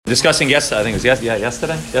Discussing yesterday, I think it was yesterday.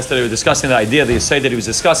 Yesterday we were discussing the idea, the Yesod that he was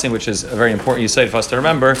discussing, which is a very important Yesod for us to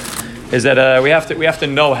remember, is that we have to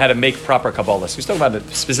know how to make proper Kabbalah. So he's talking about it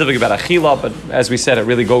specifically about Achila, but as we said, it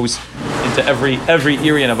really goes into every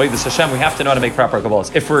area in Avodah Hashem. We have to know how to make proper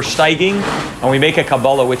Kabbalahs. If we're steiging and we make a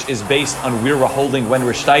Kabbalah which is based on where we're holding when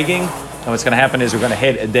we're steiging, and what's going to happen is we're going to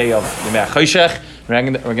hit a day of Yemei HaChoshech. We're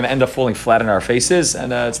going to end up falling flat on our faces,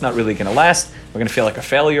 and it's not really going to last. We're going to feel like a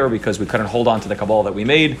failure because we couldn't hold on to the Kabbalah that we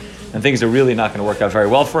made, and things are really not going to work out very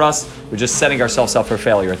well for us. We're just setting ourselves up for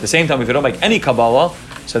failure. At the same time, if we don't make any Kabbalah,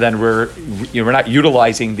 so then we're not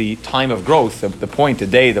utilizing the time of growth, the point, the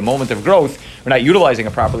day, the moment of growth. We're not utilizing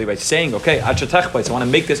it properly by saying, okay, I want to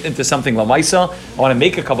make this into something lamaisa. I want to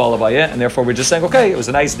make a Kabbalah by it, and therefore we're just saying, okay, it was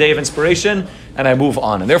a nice day of inspiration, and I move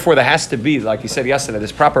on. And therefore there has to be, like you said yesterday,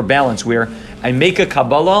 this proper balance where I make a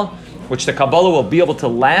Kabbalah, which the Kabbalah will be able to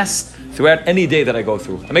last throughout any day that I go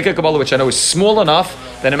through. I make a Kabbalah which I know is small enough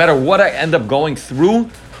that no matter what I end up going through,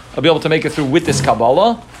 I'll be able to make it through with this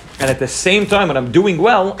Kabbalah. And at the same time, when I'm doing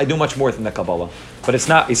well, I do much more than the Kabbalah. But it's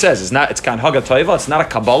not, he says, it's kan haga toiva, it's not a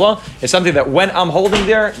Kabbalah. It's something that when I'm holding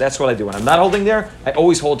there, that's what I do. When I'm not holding there, I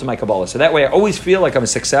always hold to my Kabbalah. So that way I always feel like I'm a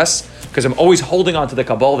success, because I'm always holding on to the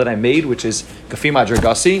Kabbalah that I made, which is Kafima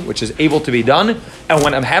Dragasi, which is able to be done. And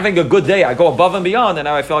when I'm having a good day, I go above and beyond, and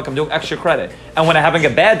now I feel like I'm doing extra credit. And when I'm having a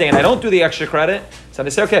bad day and I don't do the extra credit, so they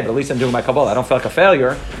say, okay, but at least I'm doing my Kabbalah. I don't feel like a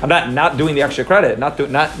failure. I'm not doing the extra credit. Not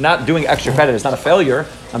doing extra credit is not a failure.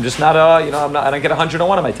 I'm just not I don't get 100 on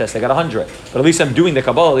one of my tests. I got 100. But at least I'm doing the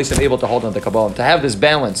Kabbalah. At least I'm able to hold on to the Kabbalah. And to have this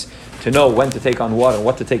balance, to know when to take on what and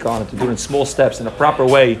what to take on, and to do it in small steps in a proper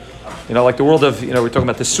way. Like the world of, we're talking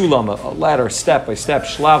about the sulam, a ladder, step by step,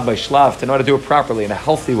 shlav by shlav, to know how to do it properly in a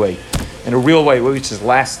healthy way, in a real way which is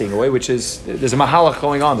lasting, a way which is, there's a mahalach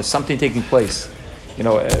going on, there's something taking place.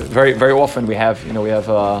 Very, very often we have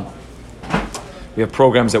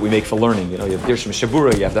programs that we make for learning. You have Dirshim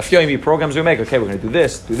Shabura, you have the Dafyomi programs we make. Okay, we're going to do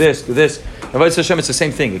this. Avodah Hashem, it's the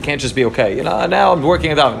same thing. It can't just be okay. Now I'm working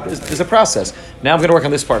on davening. There's a process. Now I'm going to work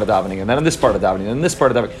on this part of davening, and then on this part of davening, and then this part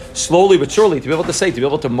of davening. Slowly but surely, to be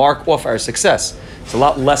able to mark off our success. It's a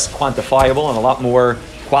lot less quantifiable and a lot more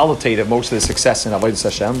qualitative, most of the success in Avodah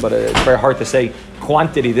Hashem, but it's very hard to say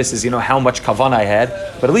quantity. This is, how much kavanah I had,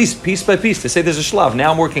 but at least piece by piece to say there's a shlav.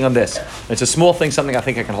 Now I'm working on this. And it's a small thing, something I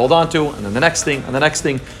think I can hold on to, and then the next thing, and the next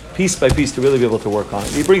thing, piece by piece to really be able to work on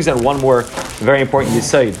it. He brings in one more very important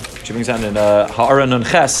yesod, which he brings in Ha'ara Nun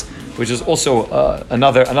Ches, which is also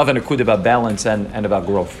another nakud about balance and about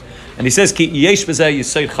growth. And he says, "Ki yesh b'zeh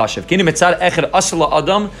yisod chashav. Kini mitzad echad asla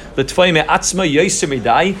adam l'tfay me'atzma yoser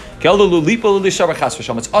midai keldo lulipa l'lishav chas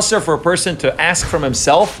v'sham." It's asr for a person to ask from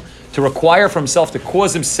himself, to require from himself, to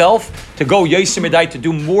cause himself to go yoser midai, to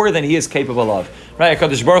do more than he is capable of. Right?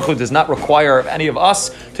 HaKadosh Baruch Hu does not require of any of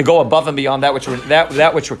us to go above and beyond that which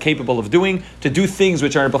we're capable of doing, to do things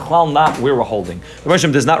which are b'chlal not where we're holding. The Moshe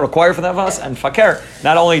does not require for that of us, and fakir,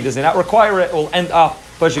 not only does he not require it, will end up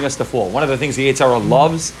pushing us to fall. One of the things the Yetzer Hara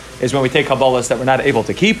loves is when we take Kabbalahs that we're not able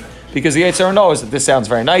to keep, because the Yetzer Hara knows that this sounds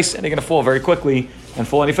very nice, and they're going to fall very quickly and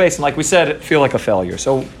fall on your face, and like we said, feel like a failure.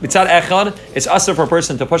 So mitzad echad, it's asur for a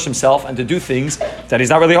person to push himself and to do things that he's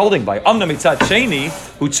not really holding by. Amna mitzad sheni,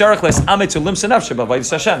 hu tzarech les amet ulim senefesh b'Avodas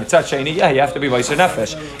Hashem. Mitzad sheni, you have to be vayser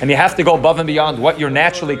nefesh, and you have to go above and beyond what you're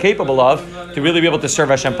naturally capable of to really be able to serve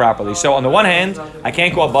Hashem properly. So on the one hand, I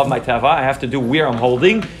can't go above my teva. I have to do where I'm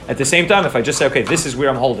holding. At the same time, if I just say, okay, this is where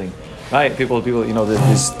I'm holding. Right? People,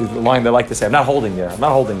 this line they like to say, I'm not holding there,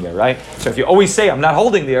 right? So if you always say, I'm not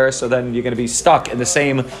holding there, so then you're going to be stuck in the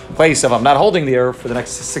same place of I'm not holding there for the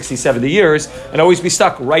next 60, 70 years, and always be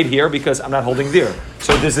stuck right here because I'm not holding there.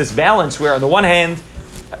 So there's this balance where on the one hand,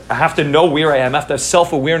 I have to know where I am. I have to have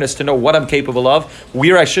self-awareness to know what I'm capable of,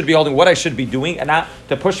 where I should be holding, what I should be doing, and not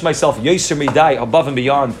to push myself yoser midai above and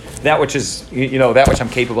beyond that which is, that which I'm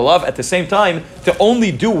capable of. At the same time, to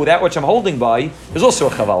only do that which I'm holding by is also a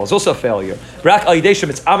chaval, is also a failure. Through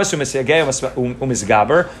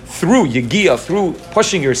yigia, through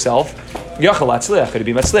pushing yourself, there's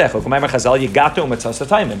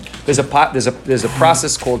a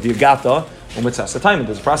process called yagata.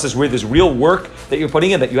 There's a process where there's real work that you're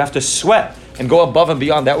putting in, that you have to sweat and go above and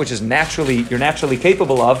beyond that which is you're naturally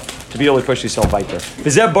capable of to be able to push yourself weiter.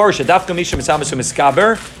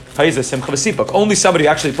 Only somebody who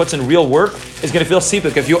actually puts in real work is going to feel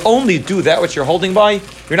sipuk. If you only do that which you're holding by,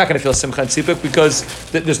 you're not going to feel simcha and sipuk, because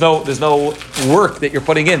there's no work that you're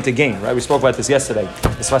putting in to gain. Right? We spoke about this yesterday.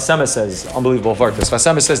 The Sfas Emes says, unbelievable work. The Sfas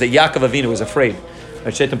Emes says that Yaakov Avinu was afraid.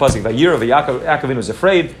 Yaakov Avinu was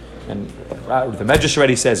afraid. And the Medrash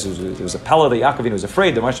already says there was a Pella that Yaakov Avinu was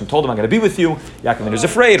afraid. The Moshe told him, I'm going to be with you. Yaakov Avinu was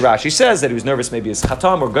afraid. Rashi says that he was nervous, maybe his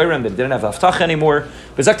Chatam or Goyim, that didn't have Avtach anymore.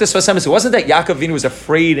 But Zaktas Vasemis, it wasn't that Yaakov Avinu was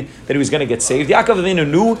afraid that he was going to get saved. Yaakov Avinu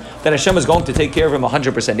knew that Hashem was going to take care of him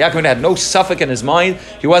 100%. Yaakov Avinu had no suffix in his mind.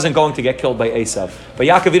 He wasn't going to get killed by Esav. But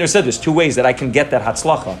Yaakov Avinu said, there's two ways that I can get that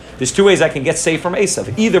Hatzlacha. There's two ways I can get saved from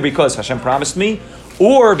Esav. Either because Hashem promised me,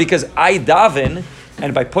 or because I daven,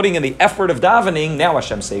 and by putting in the effort of davening, now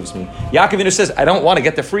Hashem saves me. Yaakov Avinu says, I don't want to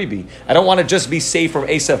get the freebie. I don't want to just be saved from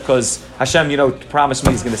Esav because Hashem, promised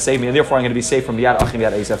me He's going to save me, and therefore I'm going to be saved from Yad Achim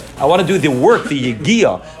Yad Esav. I want to do the work, the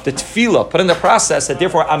Yegiyah, the Tefillah, put in the process that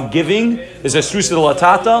therefore I'm giving. There's a Srusa de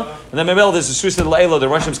Latata, and then maybe there's a Srusa de La'ela, the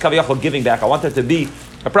Rosh Hashem's Kaviyachol giving back. I want that to be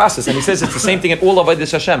a process. And he says it's the same thing in all of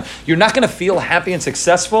Avodah Hashem. You're not going to feel happy and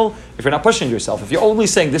successful if you're not pushing yourself. If you're only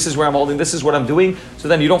saying, this is where I'm holding, this is what I'm doing, so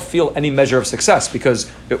then you don't feel any measure of success,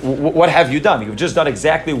 because what have you done? You've just done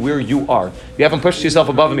exactly where you are. You haven't pushed yourself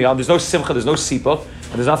above and beyond. There's no simcha, there's no sipuk,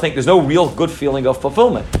 and there's no real good feeling of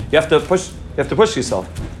fulfillment. You have to push yourself.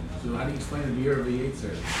 So how do you explain the year of the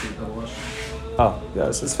Yetzer? Oh, yeah,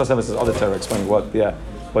 this is first time this is other Torah explaining what the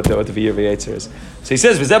V'yir V'yetzer is. So he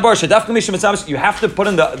says, you have to put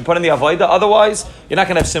in the Avodah, otherwise you're not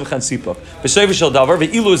going to have simcha and sipuk.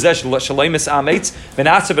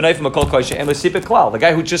 The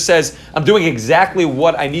guy who just says, I'm doing exactly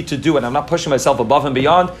what I need to do and I'm not pushing myself above and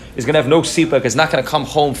beyond, is going to have no sipuk, is not going to come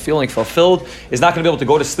home feeling fulfilled, is not going to be able to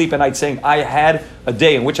go to sleep at night saying, I had a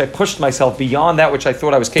day in which I pushed myself beyond that which I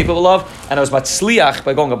thought I was capable of, and I was matzliach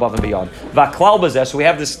by going above and beyond. So we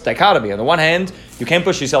have this dichotomy. On the one hand, you can't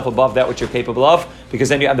push yourself above that which you're capable of, because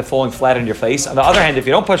then you end up falling flat on your face. On the other hand, if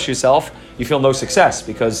you don't push yourself, you feel no success,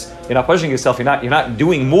 because you're not pushing yourself, you're not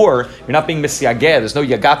doing more, you're not being misyageh, there's no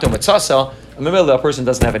yagato mitzasa, and maybe a person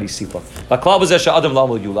doesn't have any sipa. We have to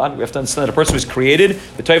understand that a person was created, Ella,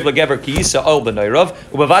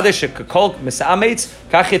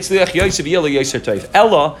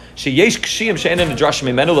 sheyesh kshiyim she'enin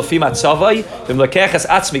nedrashim mimenu lefi matzavai, v'mlekeches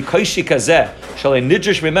atzmi koishi kazeh, shalei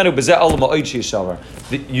nidrish mimenu b'zeh olam ha'od she'yishavar.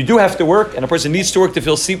 You do have to work, and a person needs to work to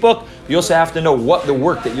feel sipuk. You also have to know what the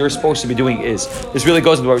work that you're supposed to be doing is. This really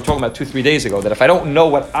goes into what we were talking about 2-3 days ago, that if I don't know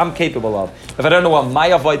what I'm capable of, if I don't know what my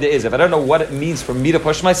avodah is, if I don't know what it means for me to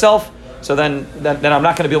push myself, so then I'm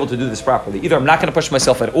not going to be able to do this properly. Either I'm not going to push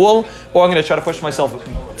myself at all, or I'm going to try to push myself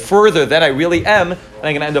further than I really am, and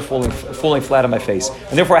I'm going to end up falling flat on my face.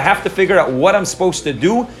 And therefore, I have to figure out what I'm supposed to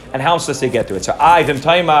do and how I'm supposed to get to it. So how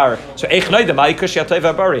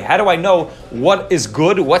do I know what is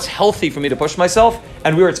good, what's healthy for me to push myself,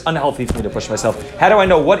 and where it's unhealthy for me to push myself? How do I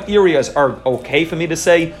know what areas are okay for me to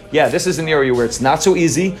say, yeah, this is an area where it's not so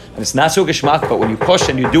easy and it's not so geshmak, but when you push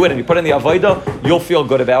and you do it and you put in the avodah, you'll feel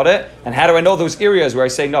good about it. And how do I know those areas where I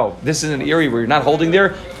say, no, this is an area where you're not holding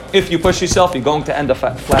there? If you push yourself, you're going to end up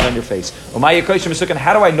flat on your face. How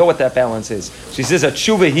do I know what that balance is? She says, when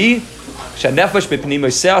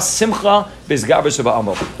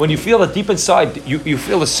you feel that deep inside, you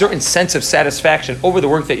feel a certain sense of satisfaction over the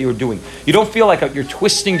work that you're doing. You don't feel like you're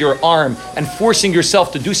twisting your arm and forcing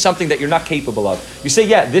yourself to do something that you're not capable of. You say,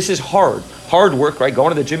 yeah, this is hard. Hard work, right? Going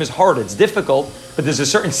to the gym is hard. It's difficult, but there's a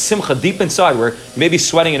certain simcha deep inside where you may be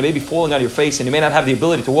sweating and it may be falling on your face and you may not have the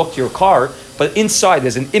ability to walk to your car, but inside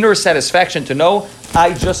there's an inner satisfaction to know,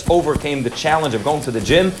 I just overcame the challenge of going to the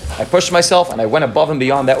gym. I pushed myself and I went above and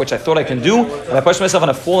beyond that which I thought I can do, and I pushed myself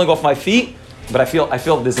and I'm falling off my feet, but I feel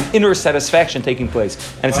there's an inner satisfaction taking place.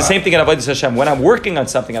 And it's the same thing in Avodah Hashem. When I'm working on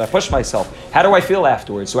something and I push myself, how do I feel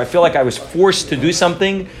afterwards? Do I feel like I was forced to do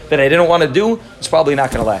something that I didn't want to do? It's probably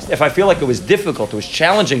not going to last. If I feel like it was difficult, it was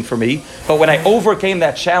challenging for me, but when I overcame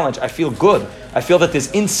that challenge, I feel good. I feel that there's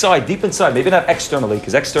inside, deep inside, maybe not externally,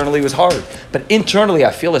 because externally it was hard, but internally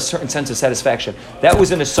I feel a certain sense of satisfaction. That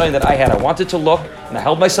was an assign that I had. I wanted to look, and I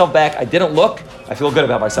held myself back. I didn't look. I feel good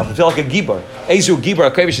about myself. I feel like a gibar. Ezu gibar,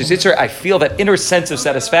 I feel that inner sense of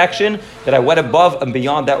satisfaction that I went above and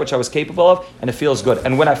beyond that which I was capable of, and it feels good.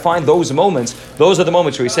 And when I find those moments, those are the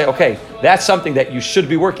moments where you say, okay, that's something that you should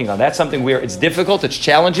be working on. That's something where it's difficult, it's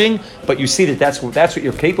challenging, but you see that that's what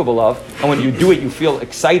you're capable of. And when you do it, you feel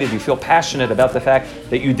excited, you feel passionate about the fact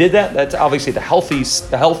that you did that. That's obviously the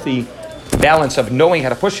healthy balance of knowing how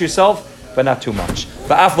to push yourself, but not too much.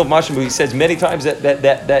 But he says many times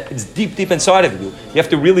that it's deep inside of you. You have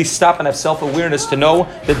to really stop and have self-awareness to know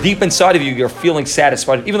that deep inside of you, you're feeling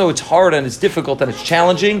satisfied. Even though it's hard and it's difficult and it's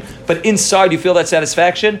challenging, but inside you feel that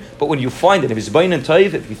satisfaction. But when you find it, if it's bain and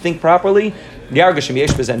taiv, if you think properly, even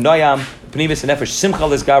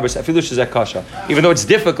though it's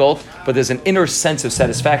difficult, but there's an inner sense of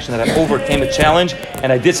satisfaction that I overcame a challenge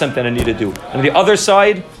and I did something I need to do. And the other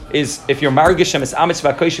side, is if you're margishem is amitz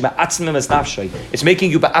v'akoshim atzmim es nafshay. It's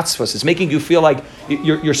making you ba'atzvos. It's making you feel like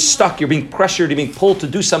you're stuck. You're being pressured. You're being pulled to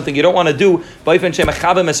do something you don't want to do. On the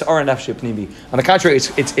contrary,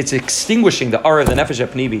 it's extinguishing the aura of the nefesh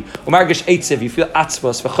pnibi. Umargish eitzev. You feel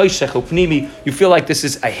atzvos v'choshech upnimi. You feel like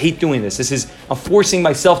I hate doing this. I'm forcing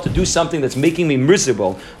myself to do something that's making me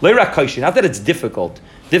miserable. Not that it's difficult.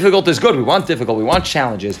 Difficult is good. We want difficult. We want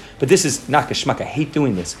challenges. But this is not geschmack. I hate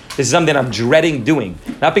doing this. This is something I'm dreading doing.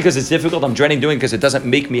 Not because it's difficult. I'm dreading doing because it doesn't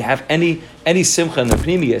make me have any simcha in the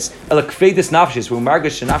pnimius.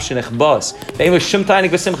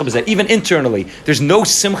 Even internally, there's no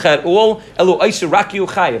simcha at all.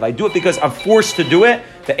 I do it because I'm forced to do it.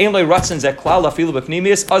 Then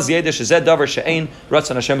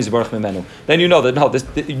you know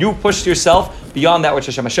that you pushed yourself beyond that which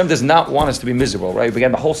Hashem does not want us to be miserable, right? We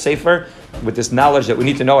began the whole sefer with this knowledge that we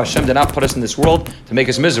need to know Hashem did not put us in this world to make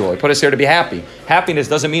us miserable. He put us here to be happy. Happiness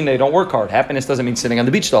doesn't mean they don't work hard. Happiness doesn't mean sitting on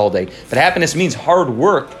the beach the whole day. But happiness means hard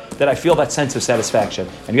work that I feel that sense of satisfaction.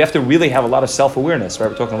 And you have to really have a lot of self-awareness,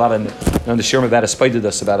 right? We're talking a lot in the Shirim about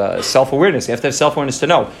Aspididas, about self-awareness. You have to have self-awareness to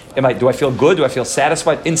know, do I feel good? Do I feel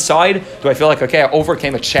satisfied inside? Do I feel like, okay, I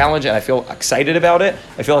overcame a challenge and I feel excited about it?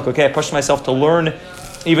 I feel like, okay, I pushed myself to learn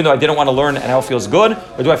even though I didn't want to learn and now it feels good?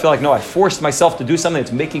 Or do I feel like, no, I forced myself to do something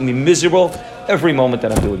that's making me miserable every moment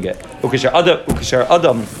that I'm doing it? When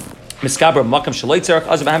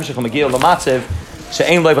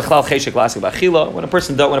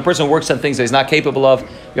a person works on things that he's not capable of,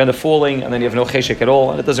 you're on the falling, and then you have no cheshek at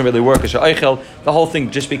all, and it doesn't really work. The whole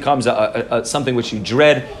thing just becomes something which you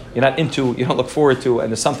dread, you're not into, you don't look forward to, and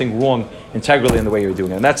there's something wrong integrally in the way you're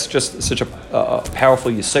doing it. And that's just such a powerful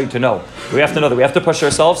yesod to know. We have to know that we have to push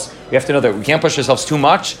ourselves. We have to know that we can't push ourselves too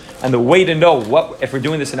much. And the way to know if we're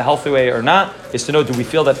doing this in a healthy way or not is to know, do we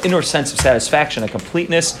feel that inner sense of satisfaction and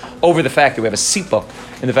completeness over the fact that we have a sipuk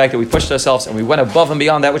in the fact that we pushed ourselves and we went above and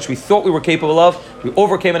beyond that which we thought we were capable of. We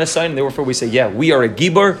overcame an assignment, and therefore we say, yeah, we are a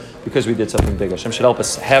gibor because we did something big. Hashem should help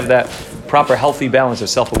us have that proper, healthy balance of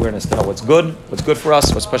self-awareness to know what's good for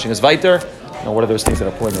us, what's pushing us weiter, and what are those things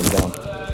that are pulling us down.